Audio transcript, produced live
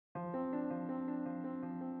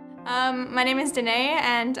My name is Danae,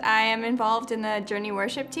 and I am involved in the Journey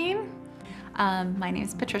Worship team. My name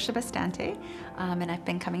is Patricia Bastante, and I've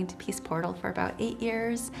been coming to Peace Portal for about 8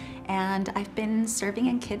 years, and I've been serving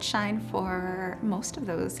in Kids Shine for most of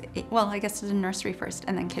those. Well, I guess it's a nursery first,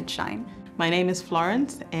 and then Kids Shine. My name is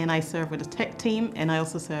Florence, and I serve with the tech team, and I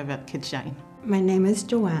also serve at Kids Shine. My name is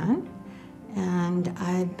Joanne, and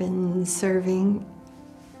I've been serving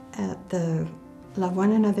at the Love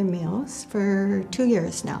One Another meals for 2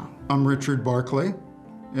 years now. I'm Richard Barclay,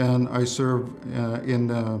 and I serve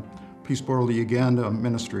in Peace Portal Uganda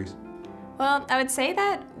Ministries. Well, I would say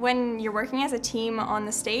that when you're working as a team on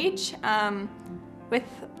the stage, with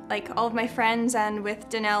like all of my friends and with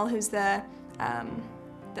Danelle, who's the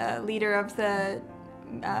leader of the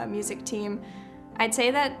music team, I'd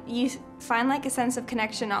say that you find like a sense of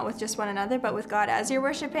connection, not with just one another, but with God as you're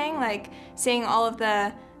worshiping, like seeing all of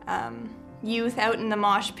the youth out in the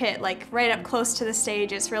mosh pit, like right up close to the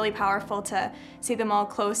stage. It's really powerful to see them all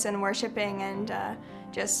close and worshiping and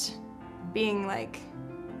just being like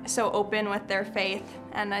so open with their faith,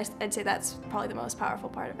 and I'd say that's probably the most powerful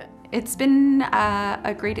part of it. It's been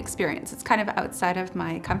a great experience. It's kind of outside of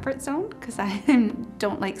my comfort zone because I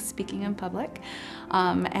don't like speaking in public,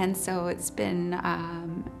 and so it's been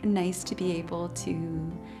nice to be able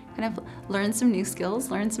to kind of learn some new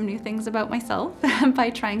skills, learn some new things about myself by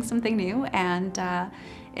trying something new, and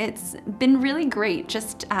it's been really great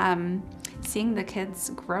just seeing the kids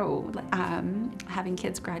grow. Having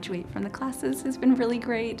kids graduate from the classes has been really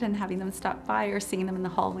great, and having them stop by or seeing them in the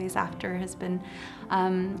hallways after has been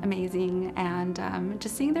amazing, and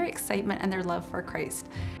just seeing their excitement and their love for Christ.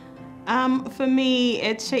 For me,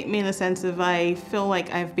 it shaped me in a sense of I feel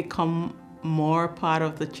like I've become more part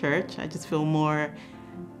of the church. I just feel more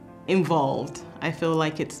involved. I feel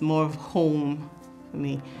like it's more of home for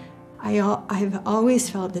me. I've always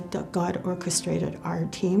felt that God orchestrated our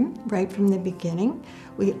team right from the beginning.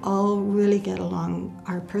 We all really get along.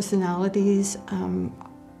 Our personalities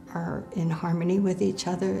are in harmony with each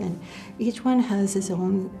other, and each one has his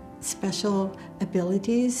own special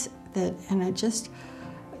abilities the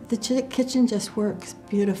kitchen just works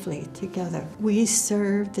beautifully together. We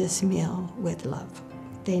serve this meal with love.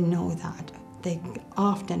 They know that. They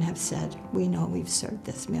often have said, we know we've served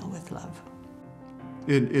this meal with love.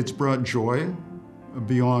 It's brought joy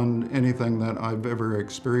beyond anything that I've ever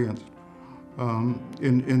experienced.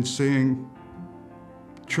 In seeing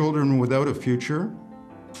children without a future,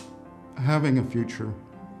 having a future.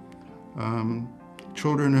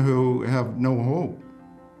 Children who have no hope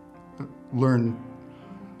learn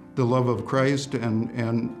the love of Christ,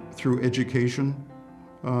 and through education,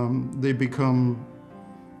 they become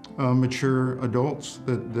mature adults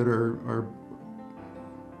that are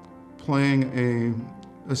playing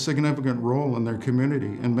a significant role in their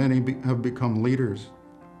community, and many have become leaders.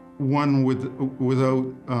 One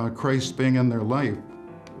without Christ being in their life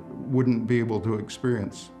wouldn't be able to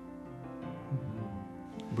experience.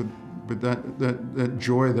 But that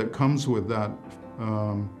joy that comes with that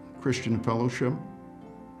Christian fellowship,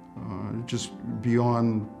 just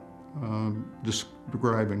beyond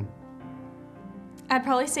describing. I'd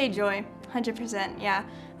probably say joy, 100%, yeah.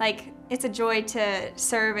 Like, it's a joy to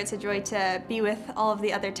serve, it's a joy to be with all of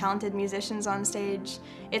the other talented musicians on stage.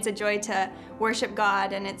 It's a joy to worship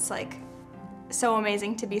God, and it's like so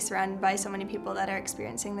amazing to be surrounded by so many people that are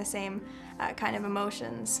experiencing the same kind of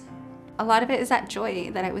emotions. A lot of it is that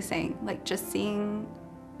joy that I was saying, like just seeing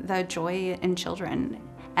the joy in children,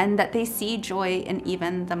 and that they see joy in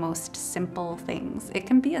even the most simple things. It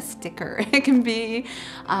can be a sticker, it can be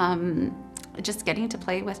just getting to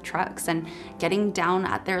play with trucks and getting down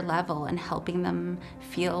at their level and helping them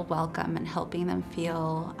feel welcome and helping them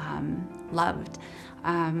feel loved.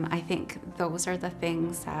 I think those are the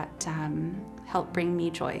things that help bring me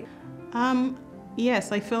joy.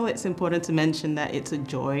 Yes, I feel it's important to mention that it's a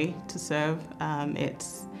joy to serve.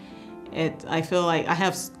 I feel like I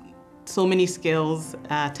have so many skills,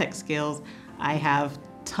 tech skills. I have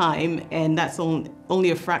time, and that's only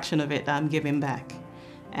a fraction of it that I'm giving back.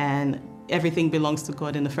 And everything belongs to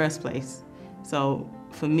God in the first place. So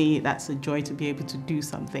for me, that's a joy to be able to do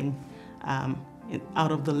something.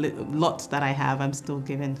 Out of the lots that I have, I'm still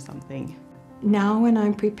given something. Now when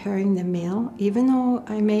I'm preparing the meal, even though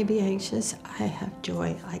I may be anxious, I have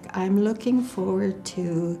joy. Like, I'm looking forward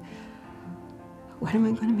to, what am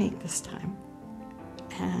I going to make this time?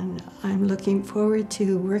 And I'm looking forward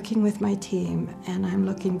to working with my team, and I'm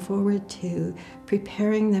looking forward to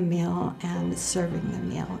preparing the meal and serving the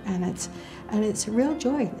meal. And it's a real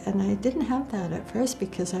joy. And I didn't have that at first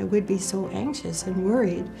because I would be so anxious and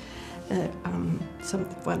worried that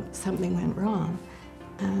something went wrong.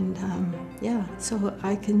 And Yeah, so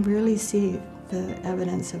I can really see the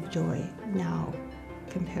evidence of joy now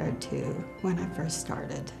compared to when I first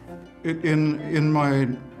started. In my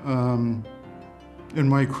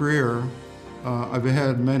career, I've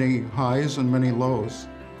had many highs and many lows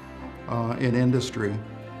in industry.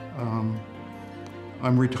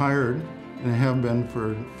 I'm retired and have been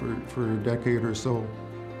for a decade or so.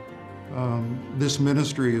 This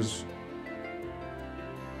ministry is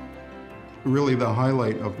really the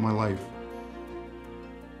highlight of my life.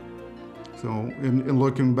 So in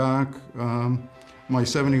looking back, my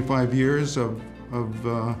 75 years of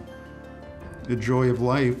the joy of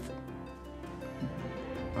life,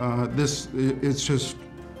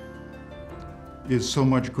 it's so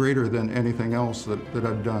much greater than anything else that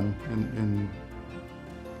I've done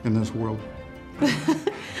in this world.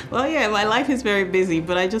 Well, yeah, my life is very busy,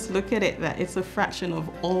 but I just look at it that it's a fraction of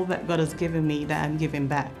all that God has given me that I'm giving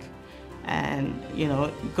back. And, you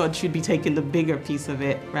know, God should be taking the bigger piece of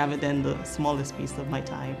it rather than the smallest piece of my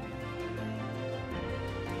time.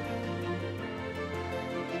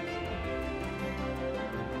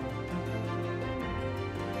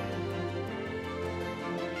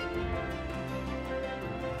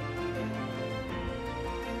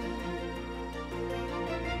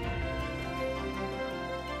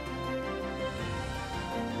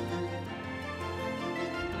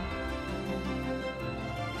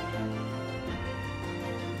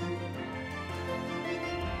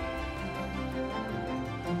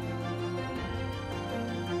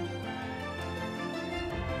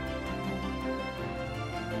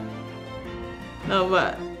 No,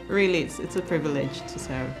 but really, it's a privilege to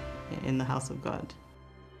serve in the house of God.